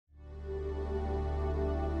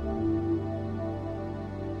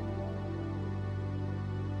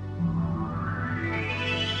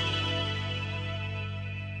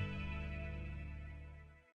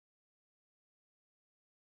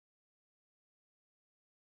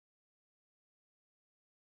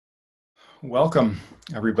Welcome,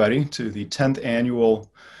 everybody, to the 10th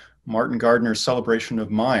annual Martin Gardner Celebration of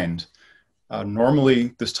Mind.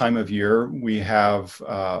 Normally, this time of year, we have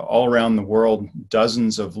all around the world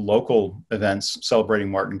dozens of local events celebrating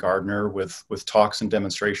Martin Gardner with talks and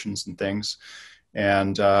demonstrations and things.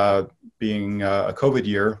 And being a COVID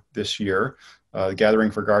year this year, the Gathering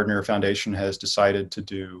for Gardner Foundation has decided to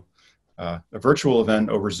do a virtual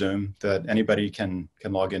event over Zoom that anybody can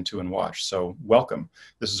log into and watch. So welcome.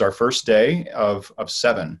 This is our first day of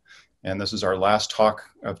 7, and this is our last talk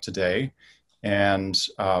of today. And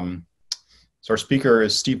so our speaker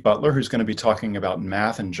is Steve Butler, who's going to be talking about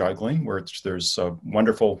math and juggling, where there's a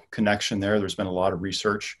wonderful connection there. There's been a lot of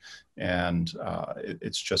research, and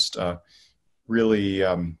it's just really,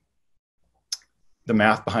 the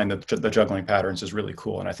math behind the juggling patterns is really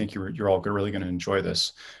cool, and I think you're all really going to enjoy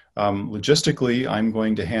this. Logistically, I'm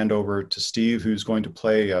going to hand over to Steve, who's going to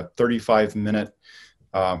play a 35-minute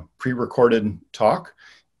pre-recorded talk,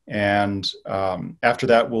 and after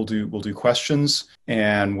that we'll do questions.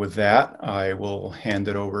 And with that, I will hand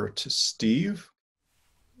it over to Steve.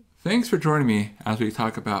 Thanks for joining me as we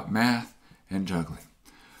talk about math and juggling.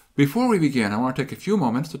 Before we begin, I want to take a few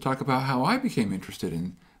moments to talk about how I became interested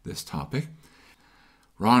in this topic.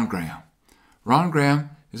 Ron Graham. Ron Graham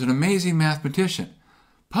is an amazing mathematician.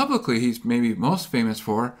 Publicly, he's maybe most famous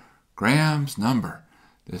for Graham's number,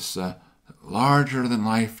 this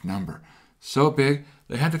larger-than-life number. So big,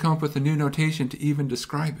 they had to come up with a new notation to even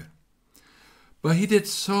describe it. But he did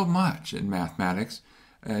so much in mathematics,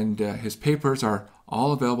 and his papers are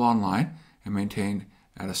all available online and maintained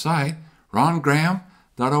at a site,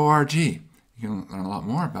 rongraham.org. You can learn a lot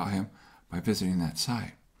more about him by visiting that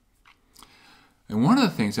site. And one of the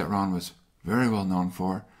things that Ron was very well known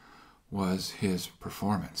for was his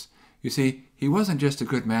performance. You see, he wasn't just a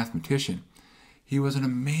good mathematician, he was an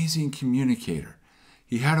amazing communicator.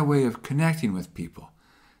 He had a way of connecting with people.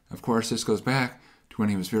 Of course, this goes back to when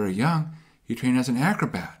he was very young. He trained as an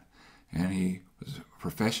acrobat, and he was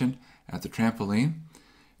proficient at the trampoline,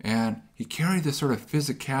 and he carried this sort of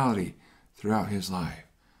physicality throughout his life.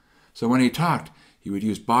 So when he talked, he would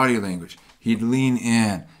use body language. He'd lean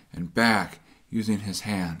in and back using his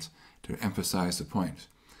hands to emphasize the points.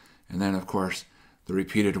 And then, of course, the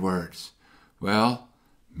repeated words. Well,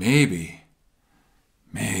 maybe.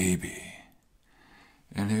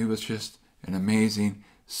 And he was just an amazing,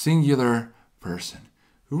 singular person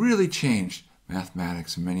who really changed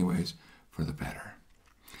mathematics in many ways for the better.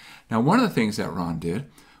 Now, one of the things that Ron did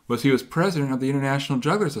was he was president of the International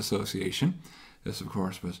Jugglers Association. This, of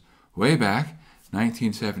course, was way back,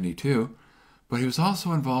 1972. But he was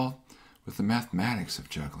also involved with the mathematics of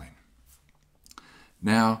juggling.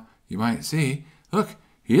 Now, you might see, look,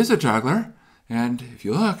 he is a juggler, and if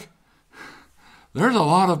you look, there's a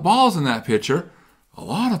lot of balls in that picture, a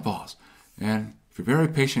lot of balls. And if you're very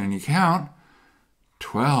patient and you count,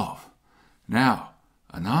 12. Now,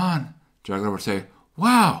 a non-juggler would say,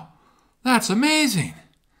 wow, that's amazing.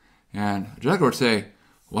 And a juggler would say,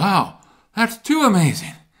 wow, that's too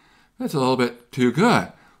amazing. That's a little bit too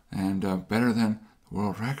good, and better than the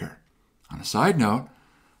world record. On a side note,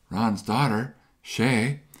 Ron's daughter,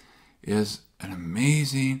 Shay, is an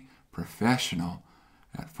amazing professional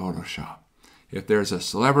at Photoshop. If there's a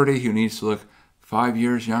celebrity who needs to look 5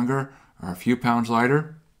 years younger or a few pounds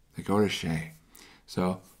lighter, they go to Shay.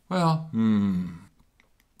 So, well,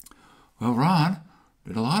 Ron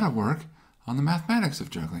did a lot of work on the mathematics of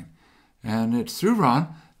juggling. And it's through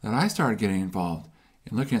Ron that I started getting involved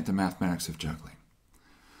in looking at the mathematics of juggling.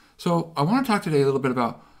 So I want to talk today a little bit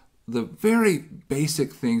about the very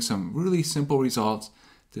basic things, some really simple results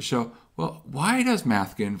to show, well, why does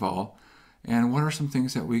math get involved, and what are some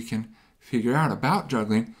things that we can figure out about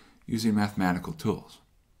juggling using mathematical tools.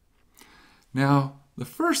 Now, the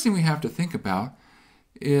first thing we have to think about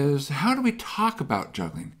is, how do we talk about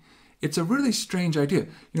juggling? It's a really strange idea.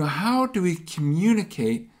 How do we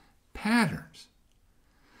communicate patterns?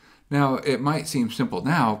 Now, it might seem simple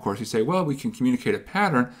now. Of course, you say, well, we can communicate a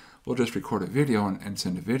pattern. We'll just record a video and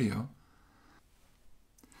send a video.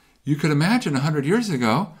 You could imagine 100 years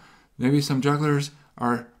ago, maybe some jugglers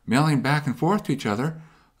are mailing back and forth to each other,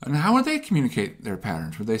 and how would they communicate their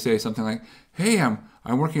patterns? Would they say something like, hey, I'm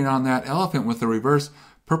working on that elephant with the reverse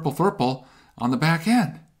purple thurple on the back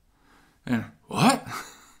end? And what?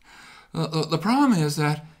 The problem is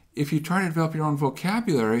that if you try to develop your own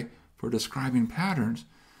vocabulary for describing patterns,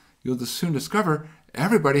 you'll soon discover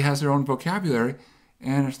everybody has their own vocabulary,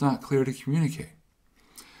 and it's not clear to communicate.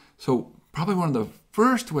 So probably one of the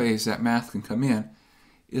first ways that math can come in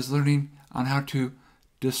is learning on how to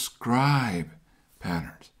describe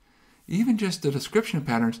patterns. Even just the description of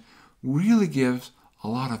patterns really gives a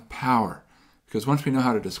lot of power Because once we know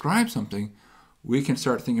how to describe something, we can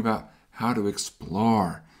start thinking about how to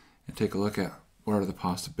explore and take a look at what are the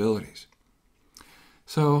possibilities.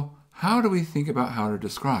 So how do we think about how to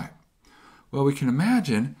describe? Well, we can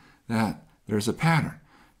imagine that there's a pattern.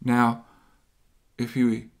 Now, if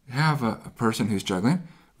you have a person who's juggling,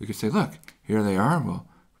 we could say, look, here they are.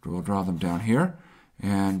 We'll draw them down here,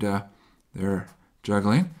 and they're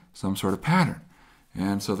juggling some sort of pattern.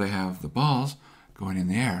 And so they have the balls going in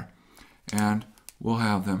the air, and we'll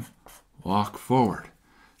have them walk forward.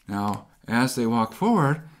 Now, as they walk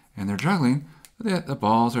forward and they're juggling, the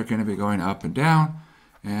balls are going to be going up and down,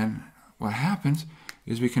 and what happens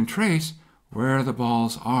is we can trace where the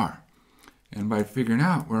balls are. And by figuring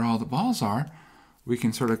out where all the balls are, we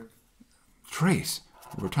can sort of trace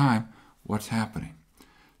over time what's happening.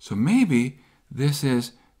 So maybe this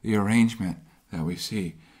is the arrangement that we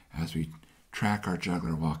see as we track our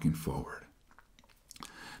juggler walking forward.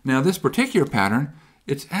 Now, this particular pattern,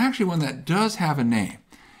 it's actually one that does have a name.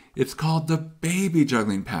 It's called the baby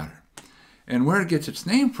juggling pattern. And where it gets its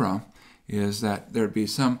name from is that there'd be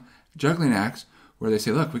some juggling acts where they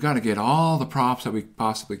say, look, we got to get all the props that we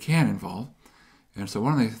possibly can involved. And so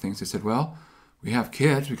one of the things they said, well, we have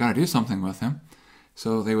kids, we got to do something with them.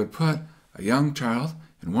 So they would put a young child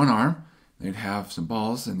in one arm, they'd have some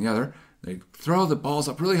balls in the other, they'd throw the balls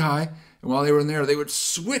up really high, and while they were in there, they would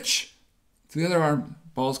switch to the other arm,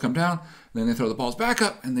 balls come down, then they throw the balls back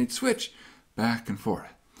up, and they'd switch back and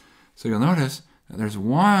forth. So you'll notice that there's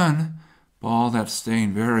one ball that's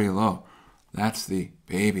staying very low. That's the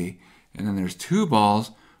baby. And then there's two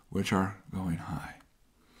balls which are going high.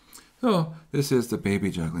 So this is the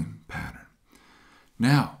baby juggling pattern.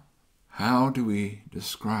 Now, how do we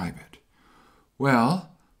describe it? Well,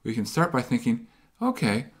 we can start by thinking,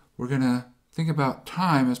 okay, we're going to think about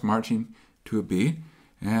time as marching to a beat,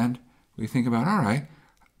 and we think about, all right,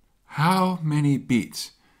 how many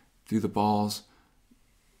beats do the balls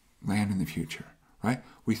land in the future, right?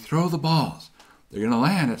 We throw the balls. They're going to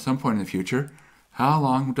land at some point in the future. How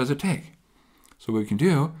long does it take? So what we can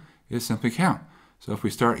do is simply count. So if we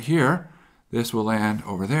start here, this will land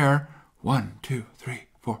over there. 1, 2, 3,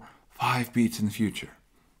 4, 5 beats in the future.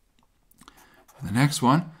 And the next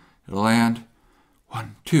one, it'll land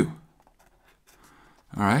 1, 2.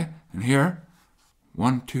 All right, and here,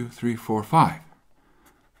 1, 2, 3, 4, 5.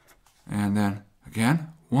 And then again,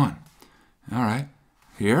 1. All right,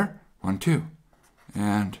 here, 1, 2.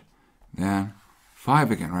 And then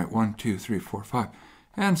 5 again, right? 1, 2, 3, 4, 5.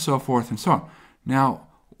 And so forth and so on. Now,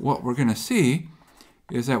 what we're going to see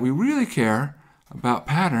is that we really care about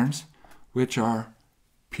patterns which are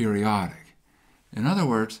periodic. In other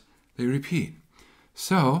words, they repeat.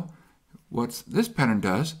 So, what this pattern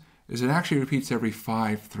does is it actually repeats every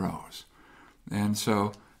 5 throws. And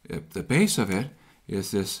so, the base of it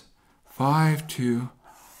is this 5, 2,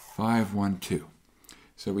 5, 1, 2.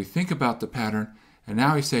 So we think about the pattern, and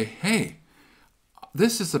now we say, hey,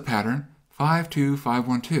 this is the pattern, 5, 2, 5,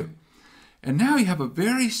 1, 2. And now you have a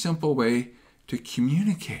very simple way to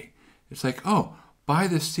communicate. It's like, oh, by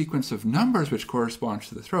this sequence of numbers which corresponds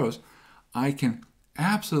to the throws, I can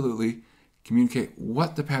absolutely communicate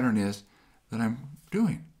what the pattern is that I'm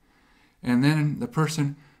doing. And then the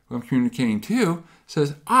person who I'm communicating to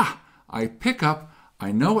says, I pick up,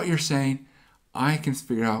 I know what you're saying, I can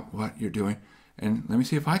figure out what you're doing, and let me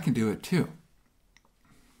see if I can do it too.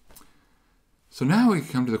 So now we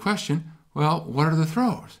come to the question, well, what are the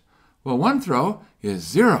throws? Well, one throw is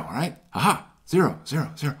 0, right? 0,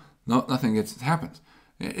 0, 0. No, nothing happens.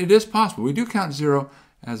 It is possible. We do count 0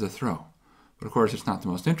 as a throw. But of course, it's not the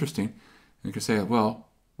most interesting. And you can say, well,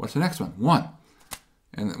 what's the next one? 1.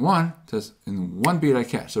 And 1 says, in 1 beat I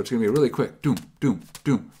catch. So it's going to be really quick. Doom, doom,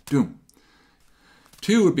 doom, doom.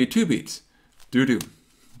 2 would be 2 beats. Do-doom,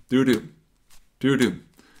 do-doom, do-doom,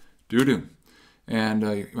 do-doom. And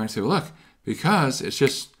you might say, well, look, because it's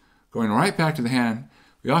just going right back to the hand,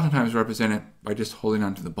 we oftentimes represent it by just holding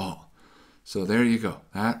onto the ball. So there you go.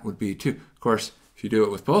 That would be 2. Of course, if you do it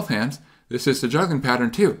with both hands, this is the juggling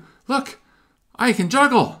pattern too. Look, I can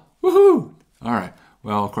juggle. Woohoo! All right.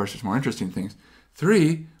 Well, of course, there's more interesting things.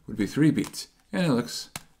 3 would be 3 beats. And it looks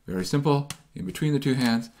very simple in between the 2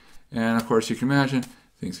 hands. And of course, you can imagine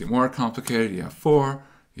things get more complicated. You have 4,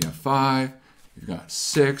 you have 5, you've got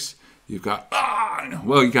 6, you've got,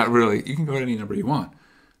 well, you can go to any number you want.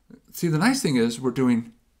 See, the nice thing is we're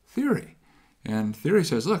doing theory. And theory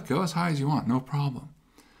says, look, go as high as you want, no problem.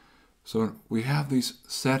 So we have these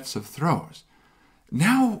sets of throws.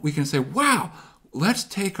 Now we can say, wow, let's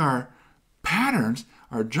take our patterns,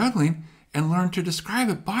 our juggling, and learn to describe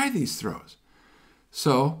it by these throws.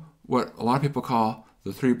 So what a lot of people call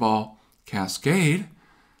the 3-ball cascade,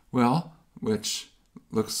 well, which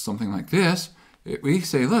looks something like this, we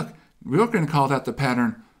say, look, we're going to call that the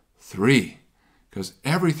pattern 3, because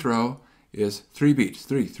every throw is 3 beats,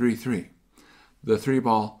 3, 3, 3. The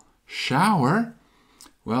 3-ball shower,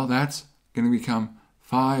 well, that's going to become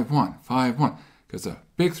 5, 1, 5, 1, because a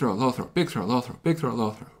big throw, low throw, big throw, low throw, big throw,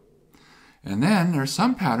 low throw. And then there's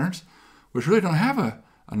some patterns which really don't have a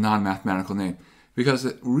non-mathematical name, because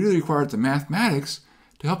it really requires the mathematics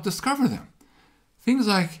to help discover them. Things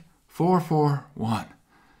like 4, 4, 1.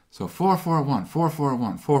 So 4, 4, 1, 4, 4,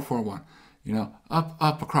 1, 4, 4, 1. You know, up,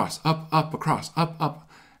 up, across, up, across, up.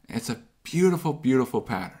 It's a beautiful, beautiful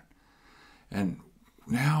pattern. And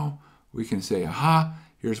now we can say, aha,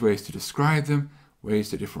 here's ways to describe them, ways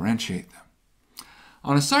to differentiate them.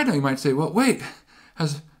 On a side note, you might say, well, wait,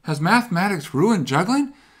 has mathematics ruined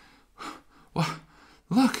juggling? Well,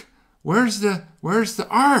 look, where's the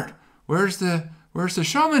art? Where's the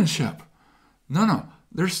showmanship? No,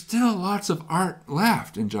 there's still lots of art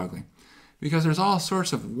left in juggling, because there's all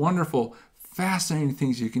sorts of wonderful, fascinating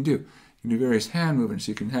things you can do. You can do various hand movements.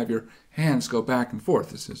 You can have your hands go back and forth.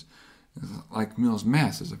 This is like Mills'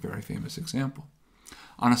 Meth is a very famous example.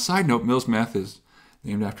 On a side note, Mills' Meth is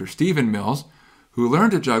named after Stephen Mills, who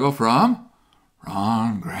learned to juggle from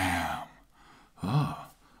Ron Graham. Oh,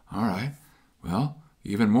 all right. Well,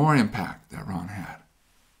 even more impact that Ron had.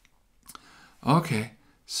 Okay,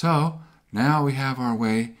 so now we have our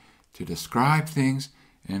way to describe things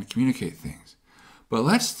and communicate things. But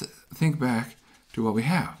let's think back to what we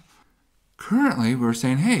have. Currently, we're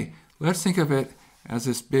saying, hey, let's think of it as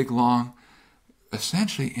this big, long,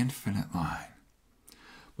 essentially infinite line.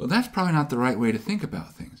 Well, that's probably not the right way to think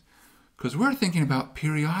about things, because we're thinking about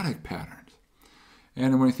periodic patterns.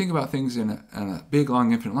 And when we think about things in a big,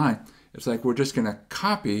 long, infinite line, it's like we're just going to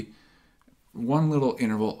copy one little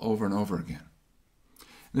interval over and over again.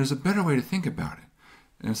 And there's a better way to think about it.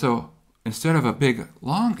 And so instead of a big,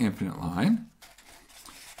 long, infinite line,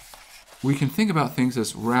 we can think about things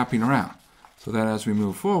as wrapping around, so that as we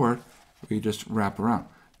move forward, we just wrap around.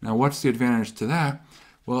 Now, what's the advantage to that?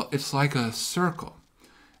 Well, it's like a circle.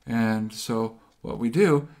 And so what we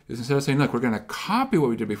do is, instead of saying, look, we're going to copy what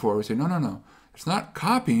we did before, we say, no. It's not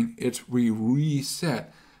copying, it's we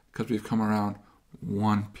reset, because we've come around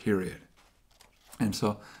one period. And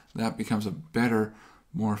so that becomes a better,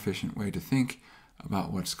 more efficient way to think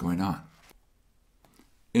about what's going on.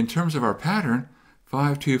 In terms of our pattern,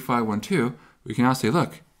 5, 2, 5, 1, 2, we can now say,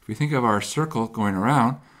 look, if we think of our circle going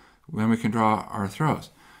around, then we can draw our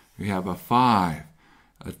throws. We have a 5,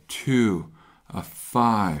 a 2, a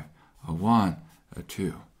 5, a 1, a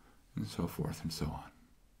 2, and so forth and so on.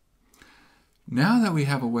 Now that we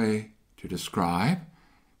have a way to describe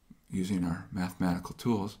using our mathematical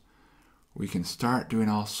tools, we can start doing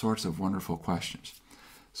all sorts of wonderful questions.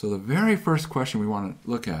 So the very first question we want to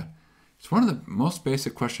look at, it's one of the most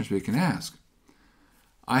basic questions we can ask.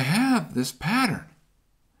 I have this pattern.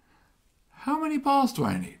 How many balls do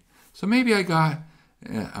I need? So maybe I got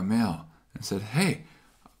a mail and said, hey,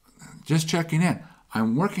 just checking in.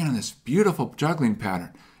 I'm working on this beautiful juggling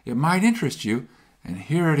pattern. It might interest you, and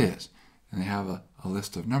here it is. And they have a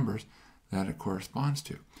list of numbers that it corresponds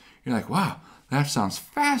to. You're like, wow, that sounds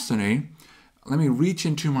fascinating. Let me reach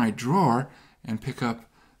into my drawer and pick up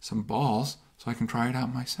some balls so I can try it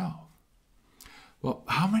out myself. Well,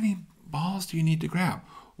 how many balls do you need to grab?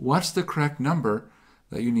 What's the correct number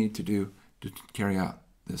that you need to do to carry out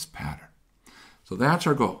this pattern? So that's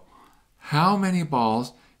our goal. How many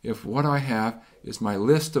balls, if what I have is my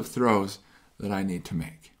list of throws that I need to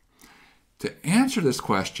make? To answer this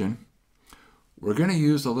question, we're going to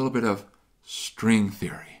use a little bit of string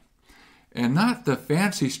theory. And not the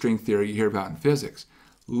fancy string theory you hear about in physics.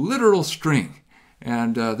 Literal string.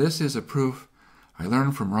 And this is a proof I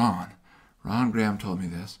learned from Ron. Ron Graham told me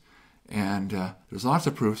this. And there's lots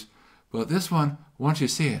of proofs. But this one, once you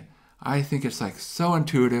see it, I think it's like so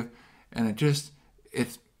intuitive. And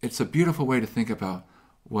it's a beautiful way to think about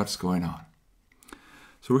what's going on.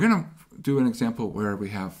 So we're going to do an example where we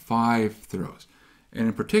have 5 throws. And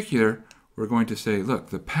in particular, we're going to say, look,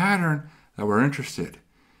 the pattern that we're interested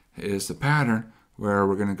in is the pattern where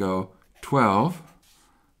we're going to go 12,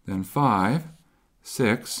 then 5,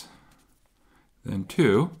 6, then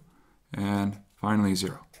 2, and finally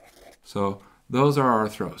 0. So those are our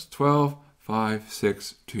throws, 12, 5,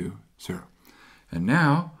 6, 2, 0. And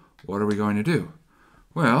now, what are we going to do?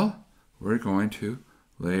 Well, we're going to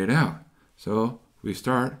lay it out. So we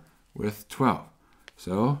start with 12.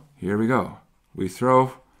 So here we go. We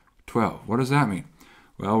throw 12. What does that mean?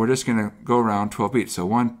 Well, we're just going to go around 12 beats. So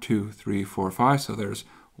 1, 2, 3, 4, 5. So there's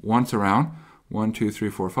once around. 1, 2, 3,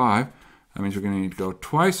 4, 5. That means we're going to need to go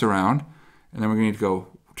twice around. And then we're going to need to go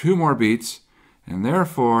 2 more beats, and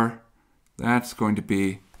therefore that's going to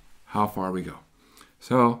be how far we go.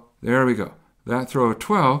 So there we go. That throw of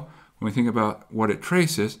 12, when we think about what it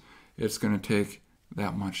traces, it's going to take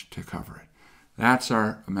that much to cover it. That's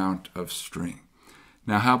our amount of string.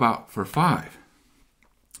 Now how about for 5?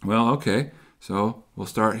 Well, okay, so we'll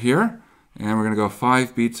start here, and we're going to go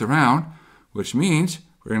 5 beats around, which means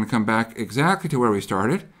we're going to come back exactly to where we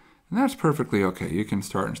started, and that's perfectly okay. You can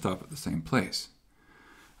start and stop at the same place.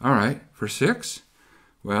 All right, for 6,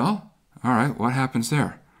 well, all right, what happens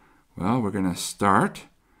there? Well, we're going to start,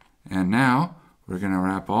 and now we're going to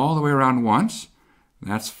wrap all the way around once.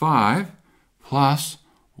 That's 5 plus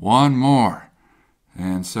 1 more.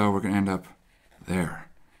 And so we're going to end up there.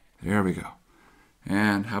 There we go.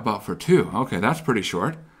 And how about for 2? Okay, that's pretty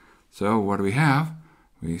short. So what do we have?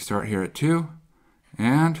 We start here at 2,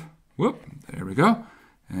 and whoop, there we go.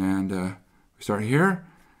 And we start here,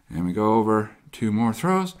 and we go over 2 more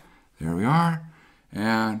throws. There we are.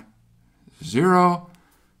 And 0,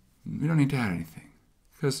 we don't need to add anything,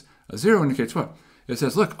 because a 0 indicates what? It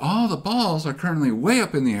says, look, all the balls are currently way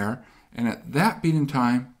up in the air, and at that beat in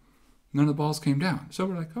time, none of the balls came down. So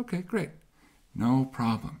we're like, okay, great. No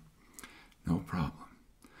problem. No problem.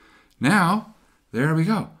 Now, there we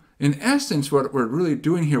go. In essence, what we're really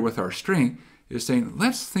doing here with our string is saying,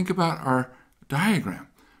 let's think about our diagram.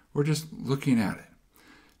 We're just looking at it.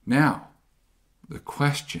 Now, the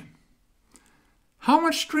question, how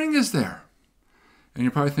much string is there? And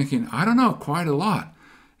you're probably thinking, I don't know, quite a lot.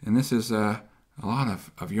 And this is a lot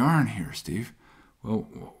of yarn here, Steve. Well,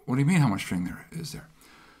 what do you mean how much string there is there?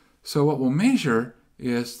 So what we'll measure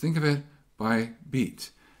is, think of it by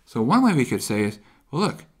beats. So one way we could say is, well,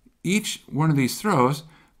 look, each one of these throws,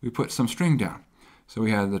 we put some string down. So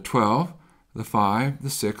we had the 12, the 5, the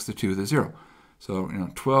 6, the 2, the 0. So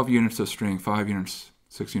 12 units of string, 5 units,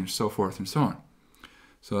 6 units, so forth and so on.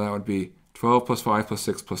 So that would be 12 plus 5 plus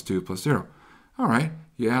 6 plus 2 plus 0. All right,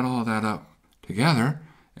 you add all that up together,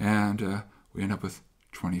 and we end up with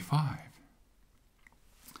 25.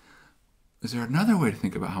 Is there another way to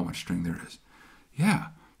think about how much string there is? Yeah.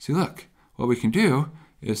 See, look, what we can do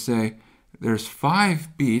is say there's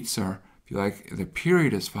 5 beats, or if you like, the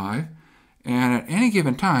period is 5, and at any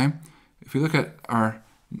given time, if we look at our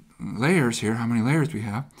layers here, how many layers we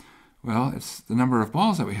have, well, it's the number of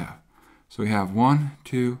balls that we have. So we have 1,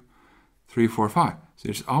 2, 3, 4, 5. So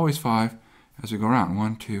it's always 5 as we go around.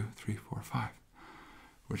 1, 2, 3, 4, 5.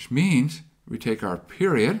 Which means we take our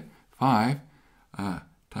period, 5,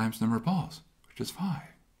 times the number of balls, which is 5.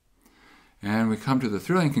 And we come to the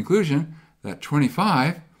thrilling conclusion that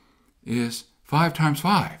 25 is 5 times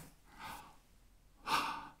 5.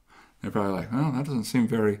 They're probably like, well, that doesn't seem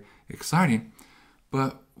very exciting.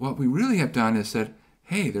 But what we really have done is said,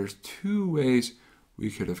 hey, there's 2 ways we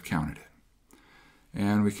could have counted it.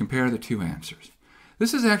 And we compare the 2 answers.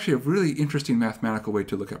 This is actually a really interesting mathematical way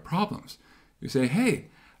to look at problems. You say, hey,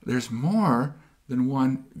 there's more than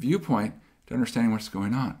one viewpoint to understanding what's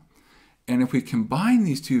going on. And if we combine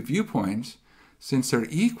these 2 viewpoints, since they're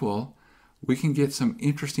equal, we can get some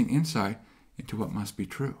interesting insight into what must be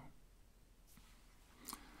true.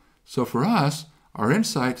 So for us, our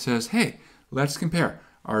insight says, hey, let's compare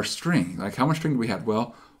our string. Like, how much string do we have?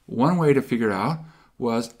 Well, one way to figure out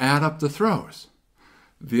was add up the throws.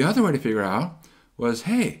 The other way to figure out was,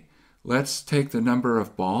 hey, let's take the number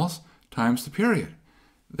of balls times the period.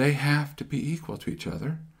 They have to be equal to each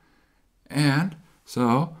other. And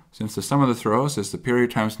so, since the sum of the throws is the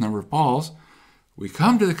period times the number of balls, we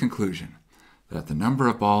come to the conclusion that the number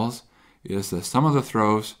of balls is the sum of the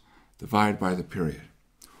throws divided by the period.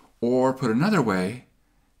 Or put another way,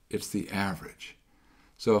 it's the average.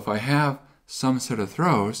 So if I have some set of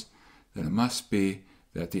throws, then it must be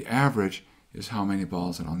that the average is how many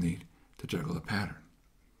balls that I'll need to juggle the pattern.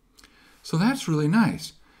 So that's really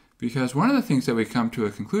nice, because one of the things that we come to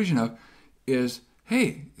a conclusion of is,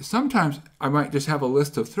 hey, sometimes I might just have a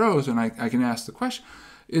list of throws and I can ask the question,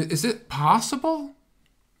 is it possible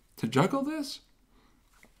to juggle this?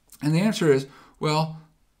 And the answer is, well,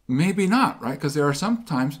 maybe not, right? Because there are some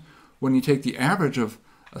times when you take the average of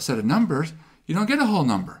a set of numbers, you don't get a whole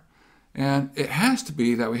number. And it has to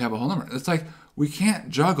be that we have a whole number. It's like we can't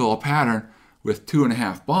juggle a pattern with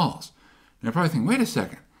 2.5 balls. And you're probably thinking, wait a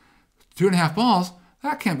second, 2.5 balls?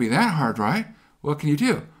 That can't be that hard, right? What can you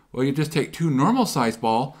do? Well, you just take 2 normal-sized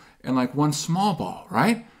balls and like 1 small ball,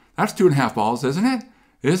 right? That's 2.5 balls, isn't it?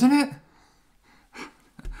 Isn't it?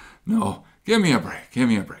 No, give me a break, give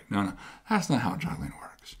me a break. No, that's not how juggling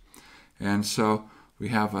works. And so we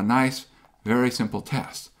have a nice, very simple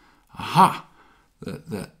test. Aha!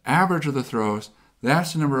 The average of the throws,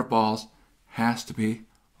 that's the number of balls, has to be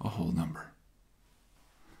a whole number.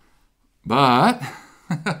 But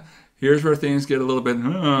here's where things get a little bit,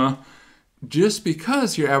 just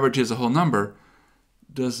because your average is a whole number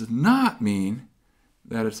does not mean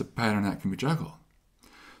that it's a pattern that can be juggled.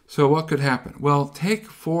 So what could happen? Well, take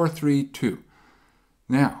 4, 3, 2.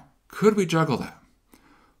 Now, could we juggle that?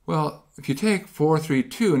 Well, if you take 4, 3,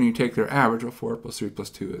 2 and you take their average, well, 4 plus 3 plus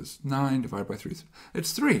 2 is 9 divided by 3.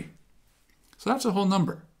 It's 3. So that's a whole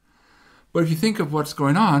number. But if you think of what's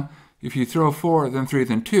going on, if you throw 4, then 3,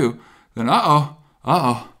 then 2, then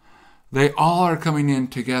they all are coming in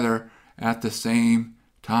together at the same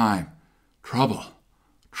time. Trouble,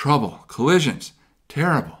 collisions,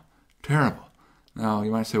 terrible. Now,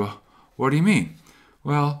 you might say, well, what do you mean?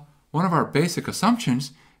 Well, one of our basic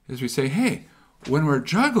assumptions is we say, hey, when we're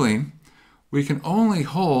juggling, we can only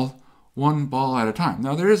hold one ball at a time.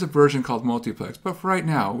 Now, there is a version called multiplex, but for right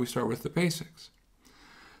now, we start with the basics.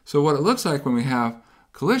 So what it looks like when we have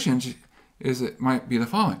collisions is it might be the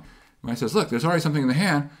following. It might says, look, there's already something in the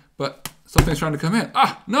hand, but something's trying to come in.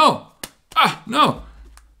 No,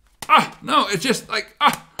 it's just like,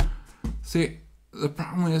 See, the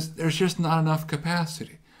problem is there's just not enough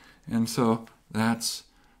capacity. And so that's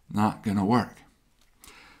not going to work.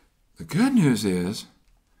 The good news is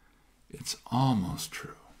it's almost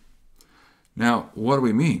true. Now, what do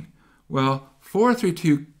we mean? Well, 4, 3,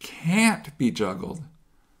 2 can't be juggled.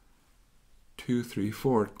 2, 3,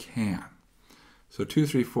 4 can. So 2,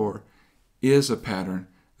 3, 4 is a pattern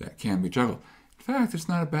that can be juggled. In fact, it's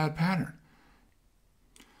not a bad pattern.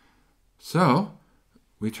 So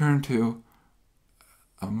we turn to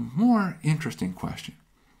a more interesting question.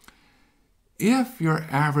 If your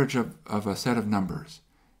average of a set of numbers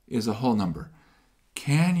is a whole number,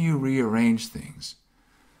 can you rearrange things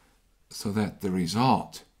so that the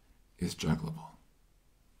result is juggleable?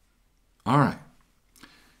 All right.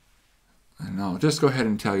 And I'll just go ahead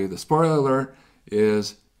and tell you the spoiler alert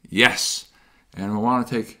is yes. And we want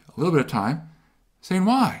to take a little bit of time saying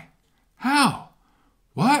why, how,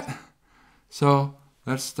 what. So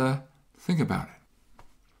let's think about it.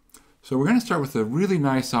 So we're going to start with a really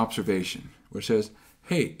nice observation, which says,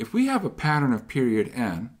 hey, if we have a pattern of period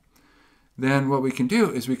n, then what we can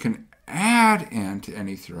do is we can add n to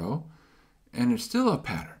any throw, and it's still a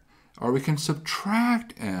pattern. Or we can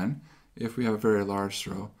subtract n if we have a very large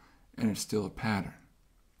throw, and it's still a pattern.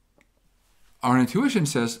 Our intuition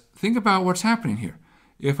says, think about what's happening here.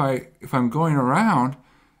 If I'm going around,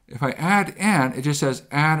 if I add n, it just says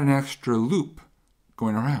add an extra loop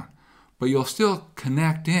going around. But you'll still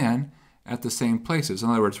connect in at the same places. In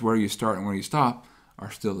other words, where you start and where you stop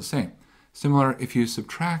are still the same. Similar if you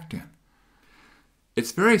subtract in.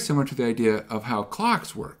 It's very similar to the idea of how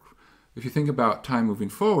clocks work. If you think about time moving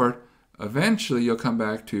forward, eventually you'll come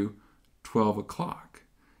back to 12 o'clock.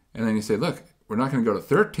 And then you say, look, we're not going to go to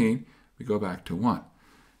 13, we go back to 1.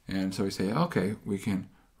 And so we say, okay, we can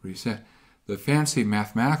reset. The fancy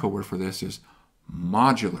mathematical word for this is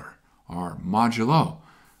modular or modulo,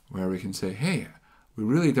 where we can say, hey, we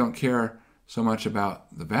really don't care so much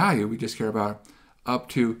about the value, we just care about up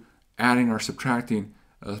to adding or subtracting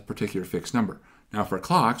a particular fixed number. Now for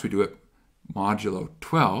clocks, we do it modulo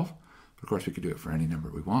 12, but of course we could do it for any number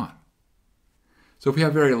we want. So if we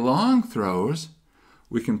have very long throws,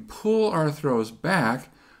 we can pull our throws back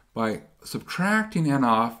by subtracting n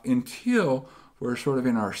off until we're sort of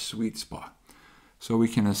in our sweet spot. So we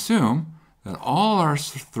can assume that all our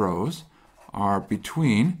throws are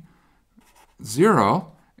between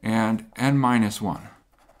 0 and n minus 1.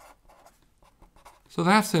 So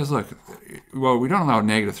that says, look, well, we don't allow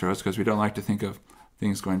negative throws because we don't like to think of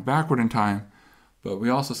things going backward in time, but we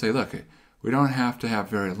also say, look, we don't have to have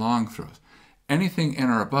very long throws. Anything n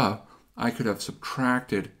or above, I could have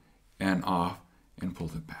subtracted n off and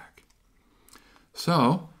pulled it back.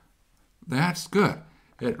 So that's good.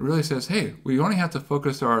 It really says, hey, we only have to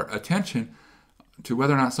focus our attention to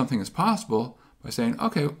whether or not something is possible by saying,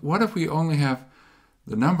 okay, what if we only have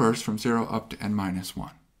the numbers from 0 up to n minus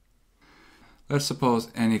 1? Let's suppose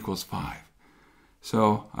n equals 5.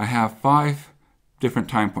 So I have 5 different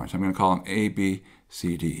time points. I'm going to call them A, B,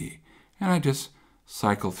 C, D, E. And I just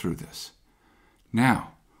cycle through this.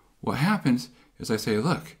 Now, what happens is I say,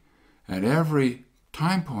 look, at every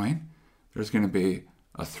time point, there's going to be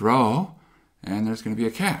a throw and there's going to be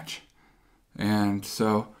a catch. And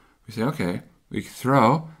so we say, okay, we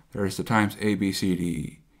throw, there's the times A, B, C,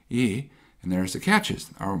 D, E, and there's the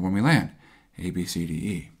catches, or when we land, A, B, C, D,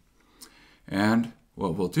 E. And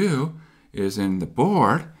what we'll do is in the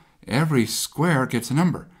board, every square gets a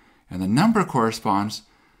number. And the number corresponds,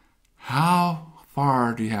 how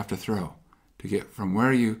far do you have to throw to get from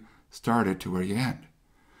where you started to where you end?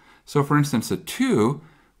 So for instance, a 2,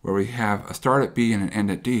 where we have a start at B and an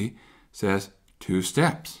end at D, says 2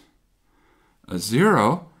 steps. A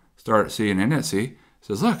 0, start at C and end at C,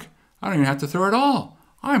 says, look, I don't even have to throw it all.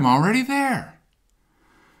 I'm already there.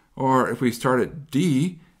 Or if we start at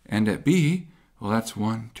D, end at B, well, that's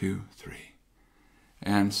 1, 2, 3.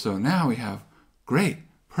 And so now we have, great,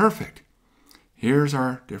 perfect. Here's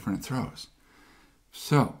our different throws.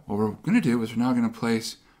 So what we're going to do is we're now going to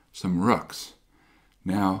place some rooks.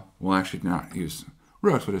 Now, we'll actually not use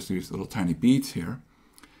rooks, we'll just use little tiny beads here.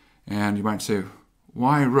 And you might say,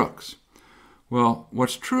 why rooks? Well,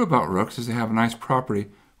 what's true about rooks is they have a nice property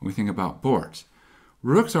when we think about boards.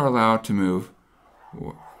 Rooks are allowed to move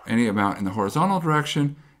any amount in the horizontal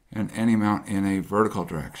direction and any amount in a vertical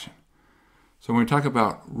direction. So when we talk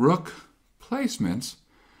about rook placements,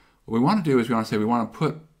 what we want to do is we want to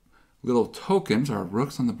put little tokens, or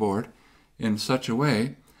rooks on the board, in such a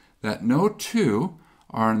way that no 2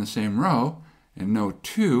 are in the same row and no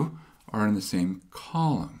 2 are in the same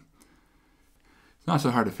column. It's not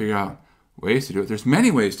so hard to figure out ways to do it. There's many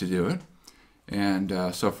ways to do it.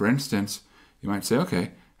 And so for instance, you might say,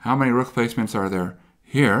 okay, how many rook placements are there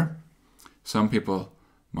here? Some people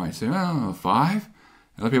might say, oh, 5.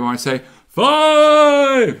 Other people might say,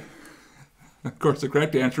 5! Of course, the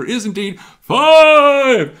correct answer is indeed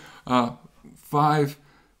 5! 5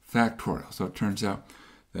 factorial. So it turns out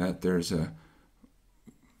that there's a...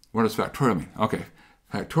 What does factorial mean? Okay,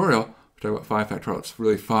 factorial, we talk about 5 factorial. It's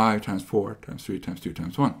really 5 times 4 times 3 times 2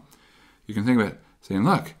 times 1. You can think of it saying,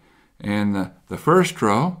 look, in the first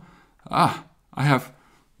row, I have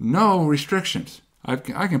no restrictions. I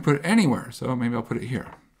can put it anywhere, so maybe I'll put it here.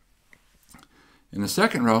 In the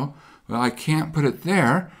second row, well, I can't put it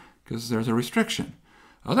there because there's a restriction.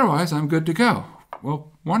 Otherwise, I'm good to go.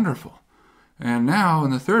 Well, wonderful. And now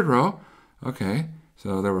in the third row, okay,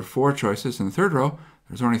 so there were 4 choices. In the third row,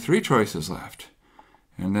 there's only 3 choices left.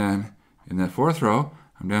 And then in the fourth row,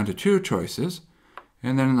 I'm down to 2 choices.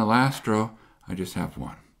 And then in the last row, I just have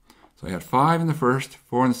 1. So I had 5 in the first,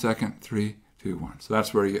 4 in the second, 3, 2, 1. So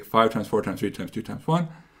that's where you get 5 times 4 times 3 times 2 times 1,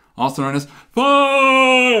 also known as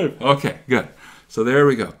 5! Okay, good. So there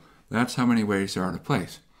we go. That's how many ways there are to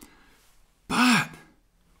place. But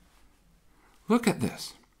look at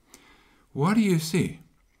this. What do you see?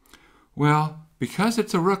 Well, because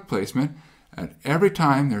it's a rook placement, at every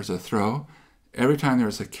time there's a throw, every time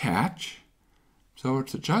there's a catch, so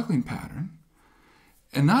it's a juggling pattern.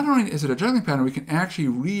 And not only is it a juggling pattern, we can actually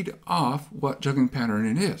read off what juggling pattern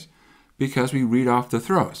it is, because we read off the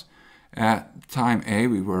throws. At time A,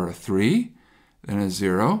 we were a 3, then a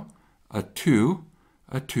 0, a 2,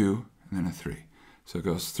 a 2, and then a 3. So it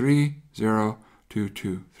goes 3, 0, 2,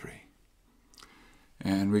 2, 3.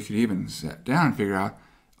 And we could even sit down and figure out,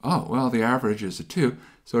 oh, well, the average is a 2,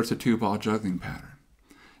 so it's a 2-ball juggling pattern.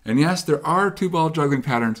 And yes, there are 2-ball juggling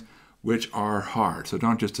patterns which are hard. So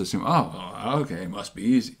don't just assume, oh, okay, it must be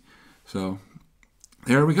easy. So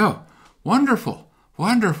there we go. Wonderful,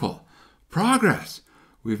 wonderful. Progress.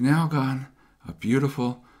 We've now gone a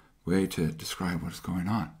beautiful way to describe what's going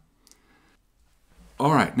on.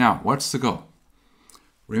 All right, now what's the goal?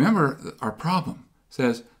 Remember, our problem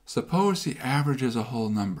says, suppose the average is a whole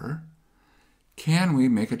number. Can we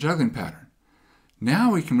make a juggling pattern?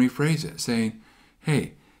 Now we can rephrase it, saying,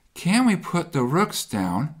 hey, can we put the rooks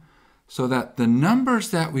down so that the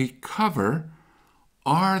numbers that we cover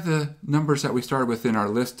are the numbers that we started with in our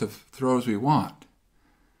list of throws we want?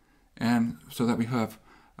 And so that we have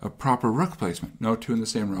a proper rook placement. No 2 in the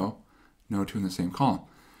same row, no 2 in the same column.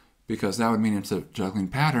 Because that would mean it's a juggling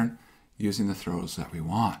pattern using the throws that we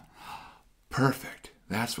want. Perfect.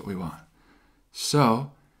 That's what we want.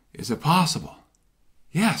 So, is it possible?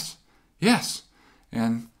 Yes. Yes.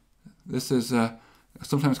 And this is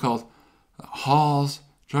sometimes called Hall's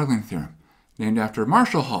juggling theorem, named after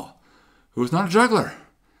Marshall Hall, who was not a juggler.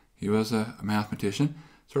 He was a mathematician,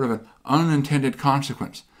 sort of an unintended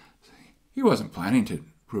consequence. He wasn't planning to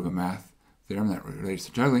prove a math theorem that relates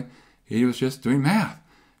to juggling. He was just doing math.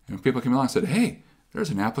 And people came along and said, hey, there's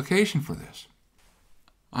an application for this.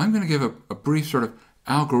 I'm going to give a brief sort of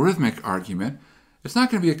algorithmic argument. It's not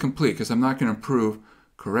going to be a complete, because I'm not going to prove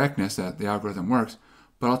correctness that the algorithm works,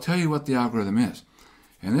 but I'll tell you what the algorithm is.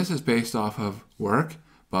 And this is based off of work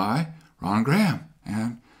by Ron Graham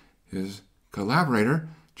and his collaborator,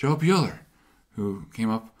 Joe Butler, who came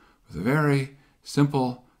up with a very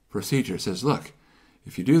simple procedure. It says, look,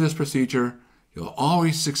 if you do this procedure, you'll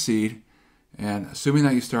always succeed. And assuming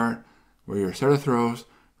that you start where your set of throws,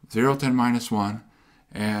 0, 10, minus 1,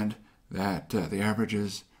 and that the average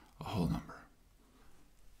is a whole number.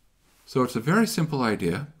 So it's a very simple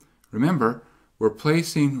idea. Remember, we're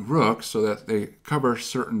placing rooks so that they cover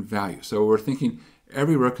certain values. So we're thinking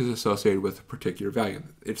every rook is associated with a particular value.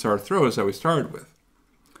 It's our throws that we started with.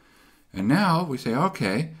 And now we say,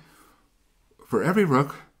 okay, for every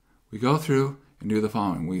rook, we go through and do the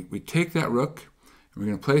following. We take that rook and we're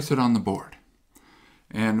going to place it on the board.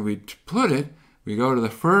 And we go to the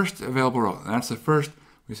first available row. That's the first,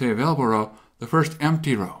 we say available row, the first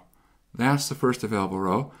empty row. That's the first available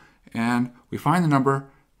row. And we find the number,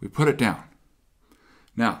 we put it down.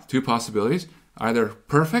 Now, two possibilities, either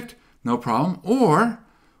perfect, no problem, or,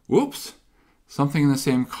 whoops, something in the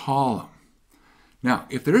same column. Now,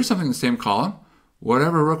 if there is something in the same column,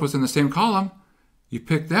 whatever rook was in the same column, you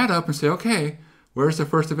pick that up and say, okay, where's the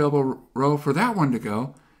first available row for that one to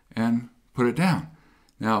go, and put it down.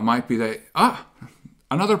 Now, it might be that,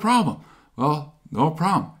 another problem. Well, no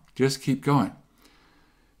problem. Just keep going.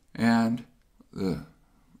 And the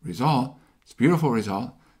result, this beautiful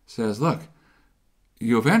result, says, look,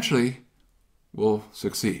 you eventually will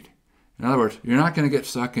succeed. In other words, you're not going to get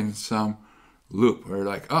stuck in some loop where you're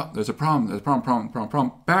like, there's a problem,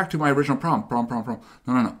 problem, back to my original problem.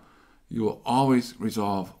 No. You will always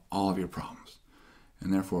resolve all of your problems,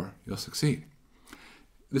 and therefore you'll succeed.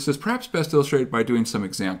 This is perhaps best illustrated by doing some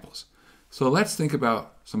examples. So let's think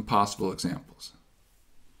about some possible examples.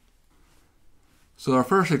 So our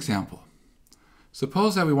first example,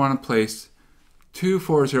 suppose that we want to place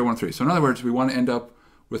 24013. So in other words, we want to end up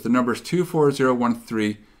with the numbers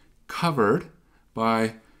 24013 covered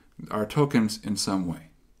by our tokens in some way.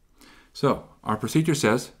 So our procedure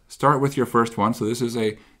says, start with your first one. So this is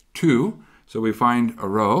a 2. So we find a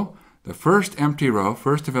row, the first empty row,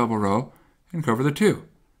 first available row, and cover the 2.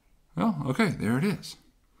 Well, okay, there it is.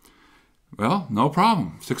 Well, no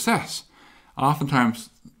problem. Success. Oftentimes,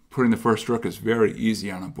 putting the first rook is very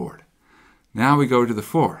easy on a board. Now we go to the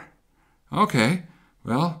 4. Okay,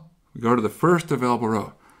 well, we go to the first available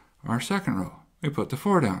row. Our second row, we put the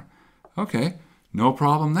 4 down. Okay, no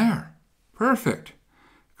problem there. Perfect.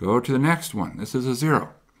 Go to the next one. This is a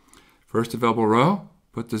 0. First available row,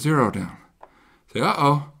 put the 0 down. Say,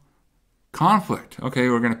 conflict. Okay,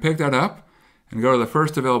 we're going to pick that up and go to the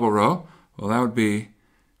first available row. Well, that would be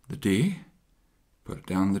the D. Put it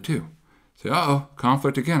down in the 2. Say,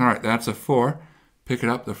 conflict again. All right, that's a 4. Pick it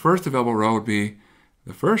up. The first available row would be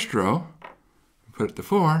the first row. Put it to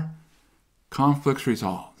 4. Conflicts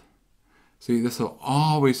resolved. See, this will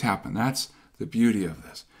always happen. That's the beauty of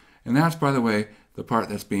this. And that's, by the way, the part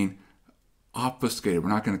that's being obfuscated. We're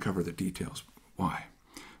not going to cover the details. Why?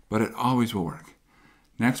 But it always will work.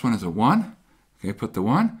 Next one is a 1. Okay, put the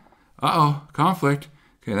 1. Conflict.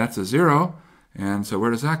 Okay, that's a 0. And so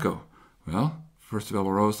where does that go? Well, first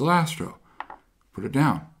available row is the last row. Put it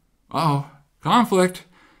down. Conflict.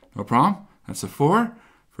 No problem. That's a 4.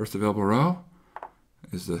 First available row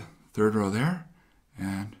is the third row there.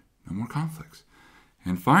 And no more conflicts.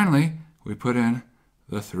 And finally, we put in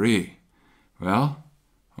the 3. Well,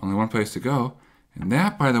 only one place to go. And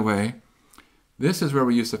that, by the way, this is where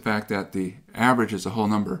we use the fact that the average is a whole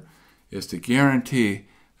number, is to guarantee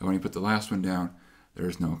that when you put the last one down, there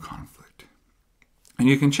is no conflict. And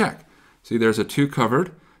you can check. See, there's a 2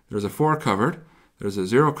 covered, there's a 4 covered, there's a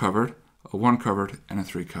 0 covered, a 1 covered, and a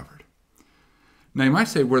 3 covered. Now you might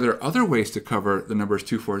say, were there other ways to cover the numbers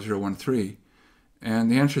 24013?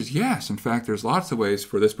 And the answer is yes. In fact, there's lots of ways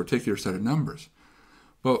for this particular set of numbers.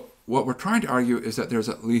 But what we're trying to argue is that there's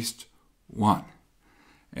at least one.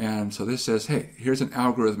 And so this says, hey, here's an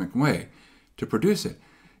algorithmic way to produce it.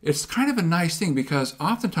 It's kind of a nice thing because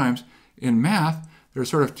oftentimes in math,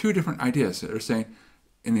 there's sort of two different ideas that are saying,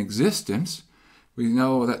 in existence, we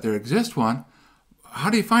know that there exists one.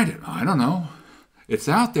 How do you find it? I don't know. It's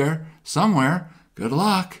out there somewhere. Good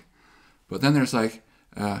luck. But then there's like,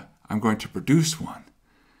 I'm going to produce one.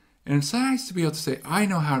 And it's nice to be able to say, I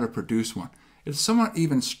know how to produce one. It's somewhat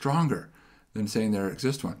even stronger than saying there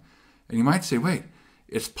exists one. And you might say, wait,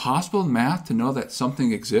 it's possible in math to know that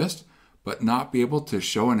something exists, but not be able to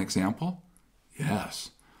show an example?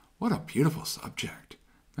 Yes. What a beautiful subject.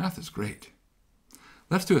 Math is great.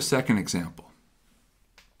 Let's do a second example.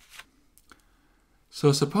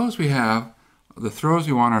 So suppose we have the throws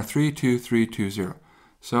we want are 3, 2, 3, 2, 0.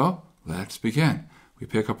 So let's begin. We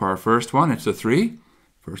pick up our first one. It's a 3.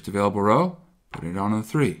 First available row, put it on the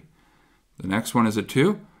 3. The next one is a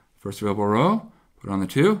 2. First available row, put it on the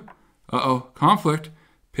 2. Conflict.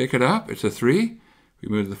 Pick it up. It's a 3. We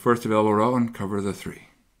move to the first available row and cover the 3.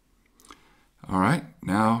 All right.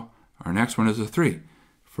 Now our next one is a 3.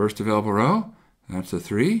 First available row, that's a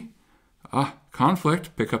 3.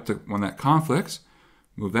 Conflict. Pick up the one that conflicts.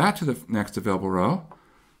 Move that to the next available row.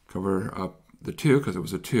 Cover up the 2 because it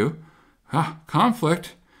was a 2.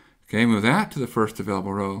 Conflict. Okay, move that to the first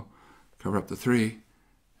available row. Cover up the 3.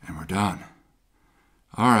 And we're done.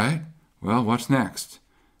 All right, well, what's next?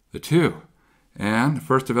 The 2. And the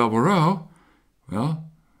first available row, well,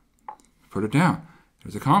 put it down.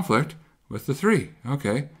 There's a conflict with the 3.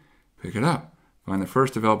 Okay, pick it up. Find the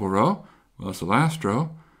first available row. Well, it's the last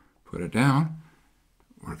row. Put it down.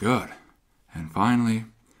 We're good. And finally,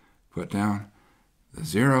 put down the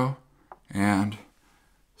 0 and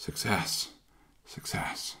success.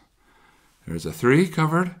 Success. There's a 3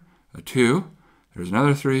 covered, a 2. There's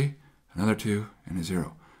another 3, another 2, and a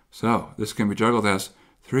 0. So this can be juggled as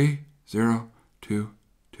 3, 0, 2,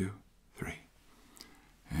 2, 3.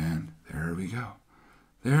 And there we go.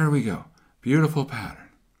 There we go. Beautiful pattern.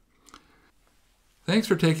 Thanks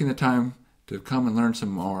for taking the time to come and learn some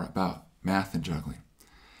more about math and juggling.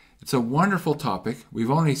 It's a wonderful topic.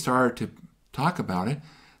 We've only started to talk about it.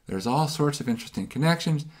 There's all sorts of interesting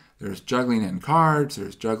connections. There's juggling in cards.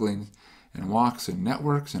 There's juggling in walks and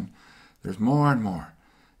networks. And there's more and more.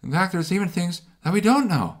 In fact, there's even things that we don't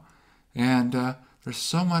know. And there's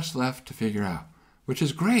so much left to figure out, which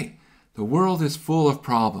is great. The world is full of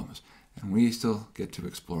problems, and we still get to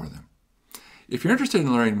explore them. If you're interested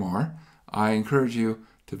in learning more, I encourage you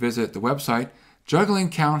to visit the website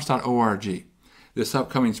jugglingcounts.org. This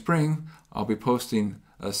upcoming spring, I'll be posting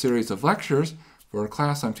a series of lectures for a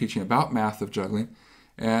class I'm teaching about math of juggling,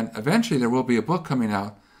 and eventually there will be a book coming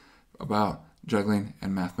out about juggling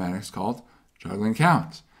and mathematics called Juggling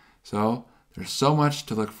Counts. So there's so much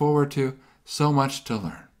to look forward to, so much to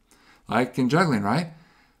learn. Like in juggling, right?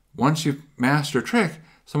 Once you master a trick,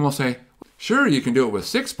 someone will say, sure, you can do it with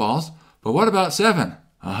 6 balls, but what about 7?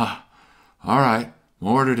 Aha. All right,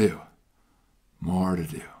 more to do. More to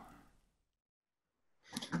do.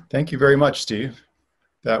 Thank you very much, Steve.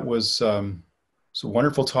 That was a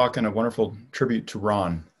wonderful talk and a wonderful tribute to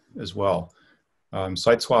Ron as well.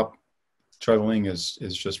 Siteswap juggling is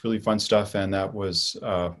just really fun stuff, and that was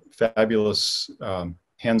fabulous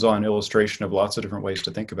hands-on illustration of lots of different ways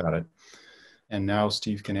to think about it. And now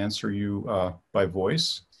Steve can answer you by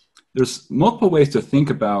voice. There's multiple ways to think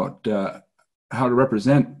about how to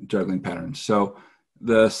represent juggling patterns. So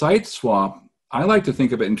the site swap, I like to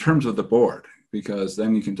think of it in terms of the board, because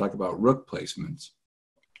then you can talk about rook placements.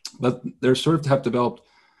 But there's sort of have developed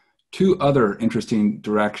 2 other interesting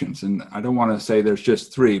directions. And I don't want to say there's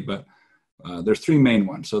just 3, but there's 3 main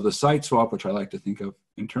ones. So the site swap, which I like to think of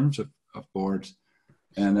in terms of boards.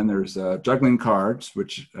 And then there's juggling cards,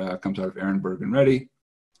 which comes out of Ehrenberg and Reddy.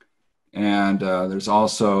 And there's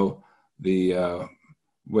also the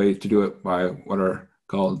way to do it by what are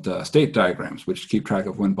called state diagrams, which keep track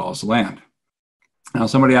of when balls land. Now,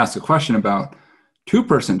 somebody asked a question about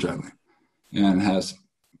 2-person juggling, and has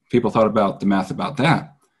people thought about the math about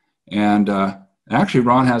that? And actually,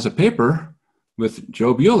 Ron has a paper with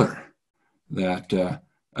Joe Bueller that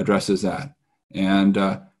addresses that. And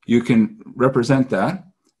you can represent that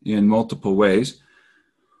in multiple ways.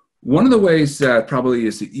 One of the ways that probably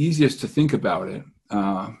is the easiest to think about it,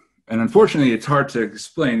 and unfortunately it's hard to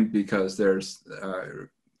explain because there's,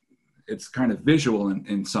 it's kind of visual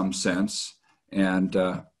in some sense. And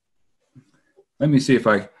let me see if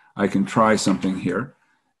I can try something here.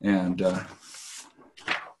 And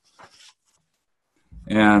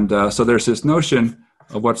so there's this notion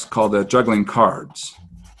of what's called the juggling cards.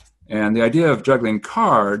 And the idea of juggling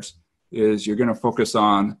cards is you're going to focus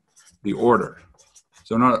on the order.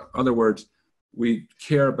 So in other words, we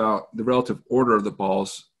care about the relative order of the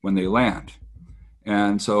balls when they land.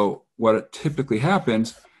 And so what typically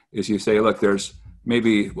happens is you say, look, there's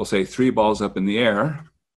maybe, we'll say 3 balls up in the air.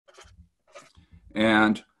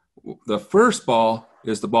 And the first ball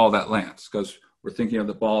is the ball that lands, because we're thinking of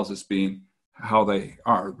the balls as being how they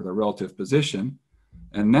are with a relative position.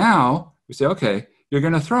 And now we say, okay, you're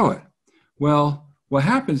going to throw it. Well, what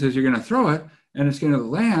happens is you're going to throw it, and it's going to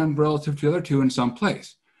land relative to the other 2 in some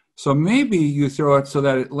place. So maybe you throw it so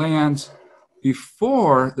that it lands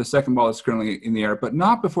before the second ball is currently in the air, but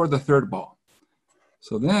not before the third ball.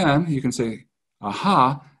 So then you can say,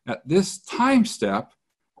 aha, at this time step,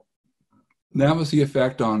 that was the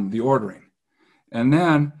effect on the ordering. And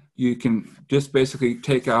then you can just basically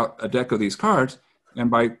take out a deck of these cards, and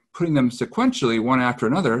by putting them sequentially one after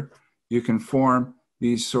another, you can form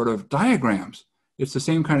these sort of diagrams. It's the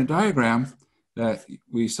same kind of diagram that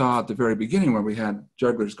we saw at the very beginning where we had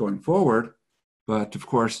jugglers going forward, but of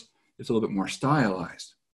course, it's a little bit more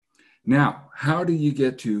stylized. Now, how do you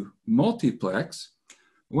get to multiplex?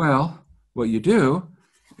 Well, what you do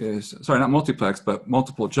is, sorry, not multiplex, but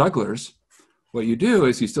multiple jugglers. What you do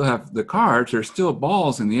is you still have the cards, there's still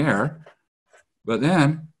balls in the air, but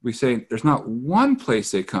then we say there's not one place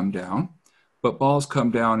they come down, but balls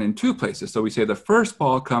come down in 2 places. So we say the first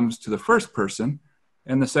ball comes to the first person,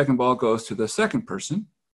 and the second ball goes to the second person.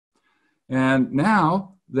 And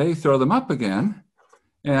now they throw them up again,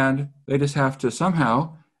 and they just have to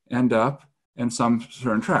somehow end up in some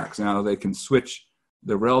certain tracks. Now they can switch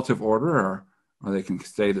the relative order, or they can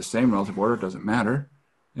stay the same relative order, it doesn't matter.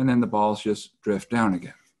 And then the balls just drift down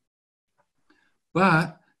again.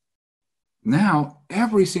 But now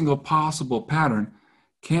every single possible pattern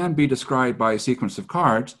can be described by a sequence of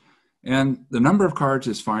cards, and the number of cards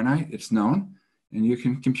is finite, it's known, and you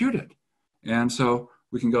can compute it. And so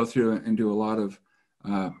we can go through and do a lot of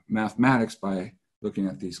mathematics by looking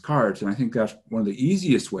at these cards. And I think that's one of the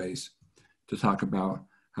easiest ways to talk about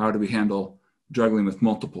how do we handle juggling with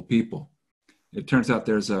multiple people. It turns out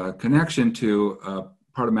there's a connection to a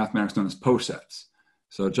part of mathematics known as posets.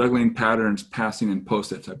 So juggling patterns, passing, and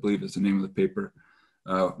posets, I believe is the name of the paper,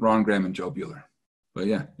 Ron Graham and Joe Butler. But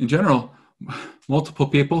yeah, in general, multiple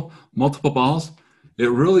people, multiple balls, it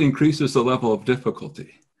really increases the level of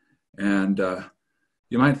difficulty. And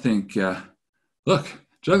you might think, look,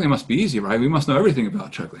 juggling must be easy, right? We must know everything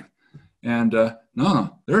about juggling. And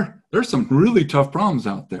no, there's some really tough problems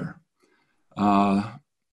out there. A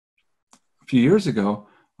few years ago,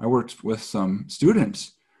 I worked with some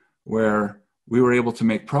students where we were able to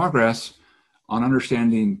make progress on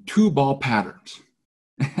understanding two-ball patterns.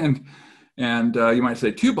 And you might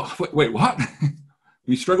say, two ball, wait, what?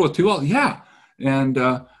 We struggle with two balls? Yeah. And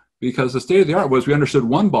because the state of the art was we understood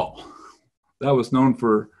one ball. That was known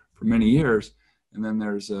for many years. And then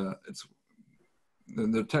there's the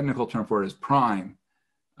technical term for it is prime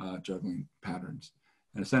juggling patterns.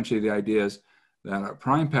 And essentially the idea is that a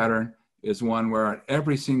prime pattern is one where at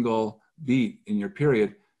every single beat in your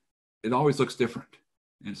period, it always looks different.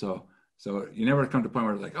 And so you never come to a point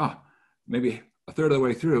where it's like, oh, maybe a third of the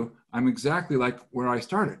way through, I'm exactly like where I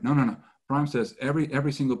started. No. Prime says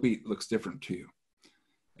every single beat looks different to you.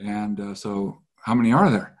 And so how many are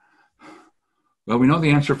there? Well, we know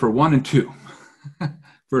the answer for 1 and 2.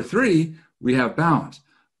 For 3, we have balance,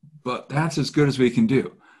 but that's as good as we can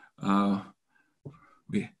do.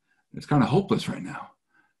 It's kind of hopeless right now.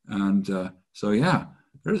 And so, yeah,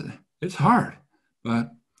 it's hard.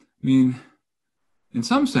 But, I mean, in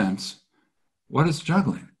some sense, what is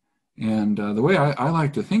juggling? And the way I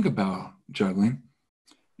like to think about juggling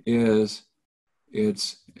is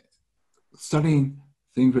it's studying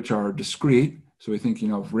things which are discrete. So we think,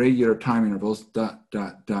 of regular time intervals, ...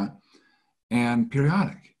 and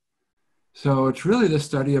periodic. So it's really the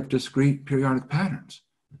study of discrete periodic patterns.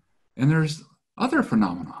 And there's other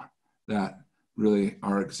phenomena that really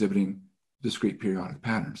are exhibiting discrete periodic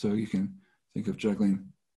patterns. So you can think of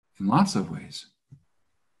juggling in lots of ways.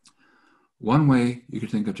 One way you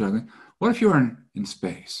could think of juggling, what if you were in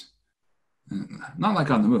space? Not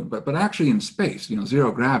like on the moon, but actually in space,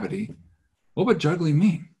 zero gravity. What would juggling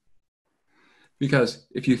mean? Because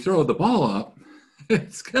if you throw the ball up,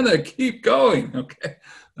 it's going to keep going, okay?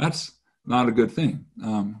 That's not a good thing.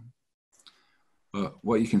 But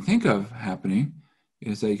what you can think of happening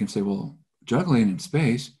is that you can say, well, juggling in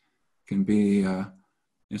space can be,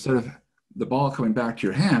 instead of the ball coming back to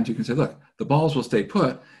your hands, you can say, look, the balls will stay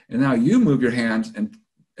put, and now you move your hands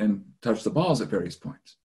and touch the balls at various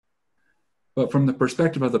points. But from the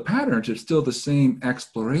perspective of the patterns, it's still the same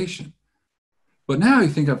exploration. But now you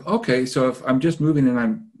think of, okay, so if I'm just moving and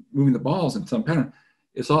I'm moving the balls in some pattern,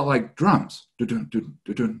 it's a lot like drums. So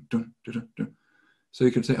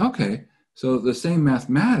you could say, okay, so the same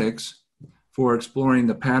mathematics for exploring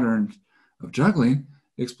the patterns of juggling,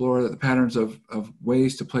 explore the patterns of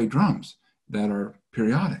ways to play drums that are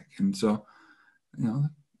periodic. And so,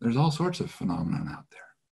 there's all sorts of phenomenon out there.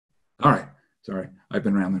 All right, sorry, I've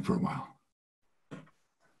been rambling for a while.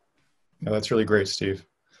 No, that's really great, Steve.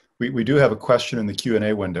 We do have a question in the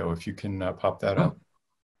Q&A window, if you can pop that up.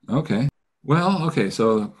 Okay. Well, okay,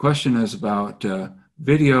 so the question is about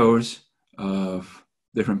videos of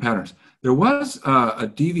different patterns. There was a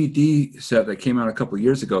DVD set that came out a couple of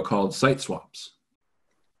years ago called Siteswaps.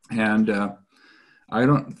 And I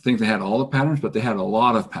don't think they had all the patterns, but they had a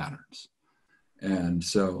lot of patterns. And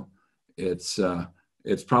so it's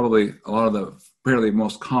probably a lot of the fairly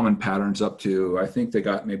most common patterns up to, I think they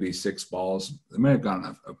got maybe 6 balls. They may have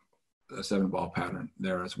gotten a 7-ball pattern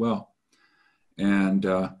there as well. And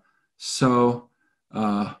so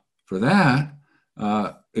for that,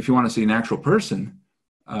 if you want to see an actual person,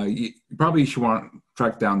 you probably should want to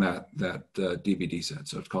track down that DVD set.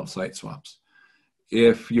 So it's called Siteswaps.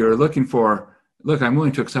 If you're looking for, look, I'm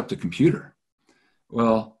willing to accept a computer.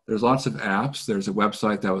 Well, there's lots of apps. There's a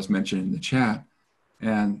website that was mentioned in the chat,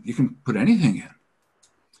 and you can put anything in.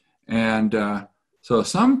 And so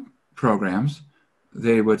some programs,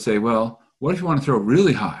 they would say, well, what if you want to throw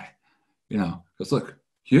really high? Because Because look,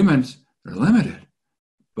 humans are limited,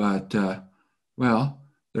 but well,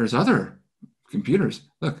 there's other computers.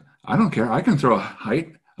 Look, I don't care. I can throw a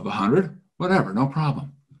height of 100, whatever, no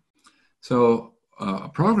problem. So a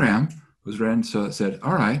program was written so it said,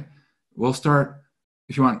 all right, we'll start,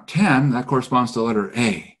 if you want 10, that corresponds to the letter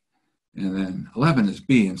A. And then 11 is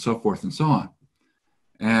B, and so forth and so on.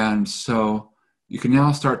 And so you can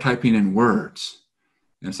now start typing in words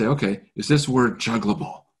and say, okay, is this word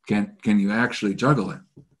juggleable? Can you actually juggle it?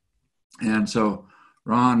 And so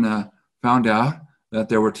Ron found out that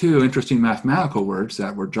there were two interesting mathematical words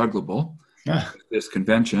that were juggleable, this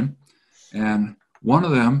convention. And one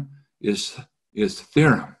of them is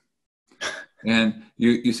theorem. And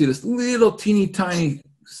you see this little teeny tiny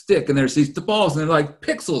stick, and there's these balls, and they're like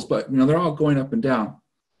pixels, but they're all going up and down.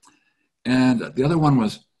 And the other one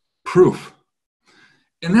was proof.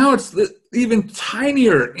 And now it's even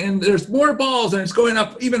tinier, and there's more balls, and it's going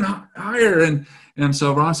up even higher. And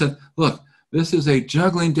so Ron said, look, this is a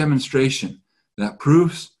juggling demonstration that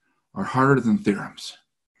proofs are harder than theorems.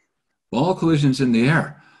 Ball collisions in the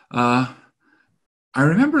air. I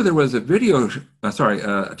remember there was a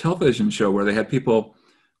television show where they had people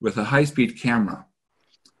with a high-speed camera,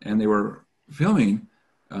 and they were filming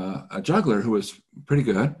a juggler who was pretty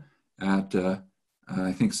good at,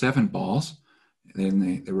 I think, 7 balls.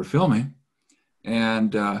 Then they were filming,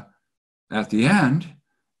 and at the end,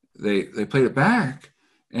 they played it back,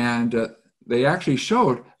 and they actually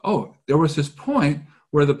showed, oh, there was this point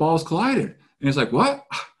where the balls collided. And it's like, what?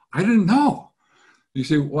 I didn't know. You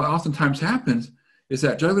see, what oftentimes happens is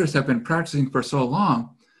that jugglers have been practicing for so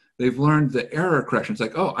long, they've learned the error correction. It's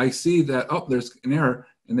like, oh, I see that, oh, there's an error,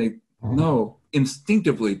 and they know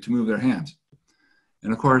instinctively to move their hands.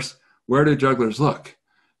 And of course, where do jugglers look?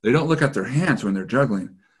 They don't look at their hands when they're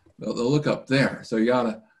juggling. They'll look up there. So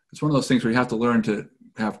it's one of those things where you have to learn to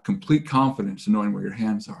have complete confidence in knowing where your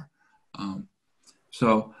hands are.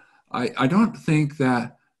 So I don't think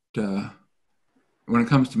that when it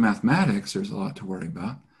comes to mathematics, there's a lot to worry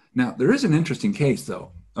about. Now, there is an interesting case,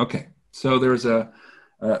 though. Okay, so there's a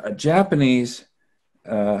Japanese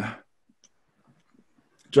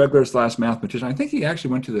juggler/mathematician. I think he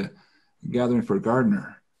actually went to the gathering for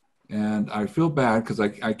Gardner. And I feel bad because I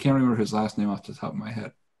can't remember his last name off the top of my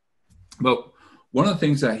head. But one of the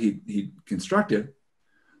things that he constructed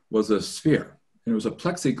was a sphere. And it was a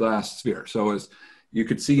plexiglass sphere. So you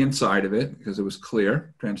could see inside of it because it was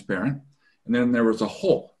clear, transparent. And then there was a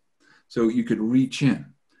hole. So you could reach in.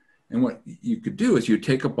 And what you could do is you'd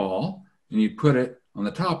take a ball and you'd put it on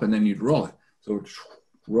the top and then you'd roll it. So it would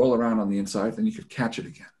roll around on the inside, then you could catch it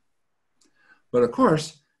again. But of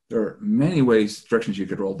course, there are many directions you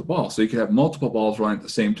could roll the ball. So you could have multiple balls rolling at the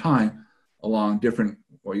same time along different,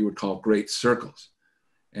 what you would call great circles.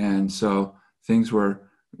 And so things were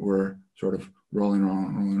sort of rolling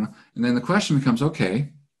around. And then the question becomes,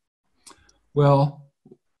 okay, well,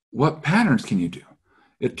 what patterns can you do?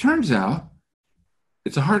 It turns out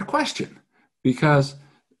it's a hard question because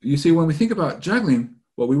you see, when we think about juggling,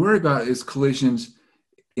 what we worry about is collisions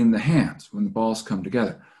in the hands when the balls come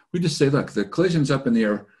together. We just say, look, the collision's up in the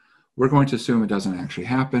air. We're going to assume it doesn't actually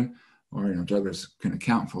happen, or jugglers can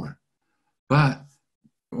account for it. But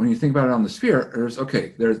when you think about it on the sphere,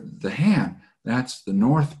 there's the hand, that's the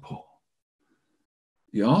North Pole.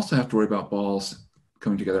 You also have to worry about balls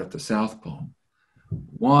coming together at the South Pole.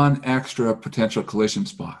 One extra potential collision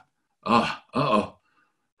spot. That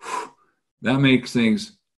makes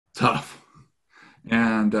things tough.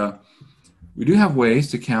 And we do have ways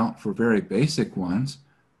to count for very basic ones,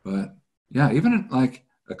 but yeah, even like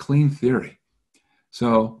a clean theory.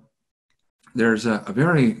 So there's a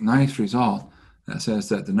very nice result that says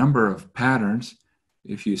that the number of patterns,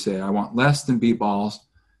 if you say I want less than B balls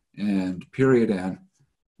and period n,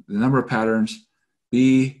 the number of patterns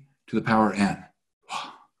B to the power n.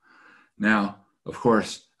 Now, of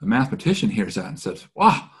course, a mathematician hears that and says,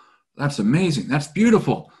 wow, that's amazing, that's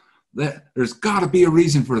beautiful. There's got to be a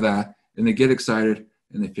reason for that. And they get excited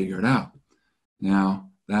and they figure it out.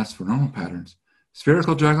 Now, that's for normal patterns.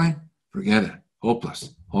 Spherical juggling, forget it.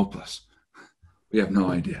 Hopeless. We have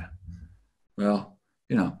no idea. Well,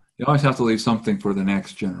 you always have to leave something for the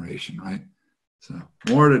next generation, right? So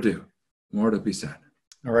more to do, more to be said.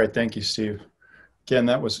 All right. Thank you, Steve. Again,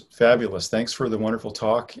 that was fabulous. Thanks for the wonderful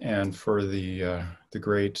talk and for the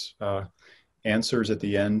great answers at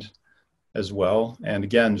the end as well. And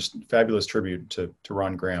again, just fabulous tribute to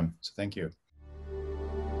Ron Graham. So thank you.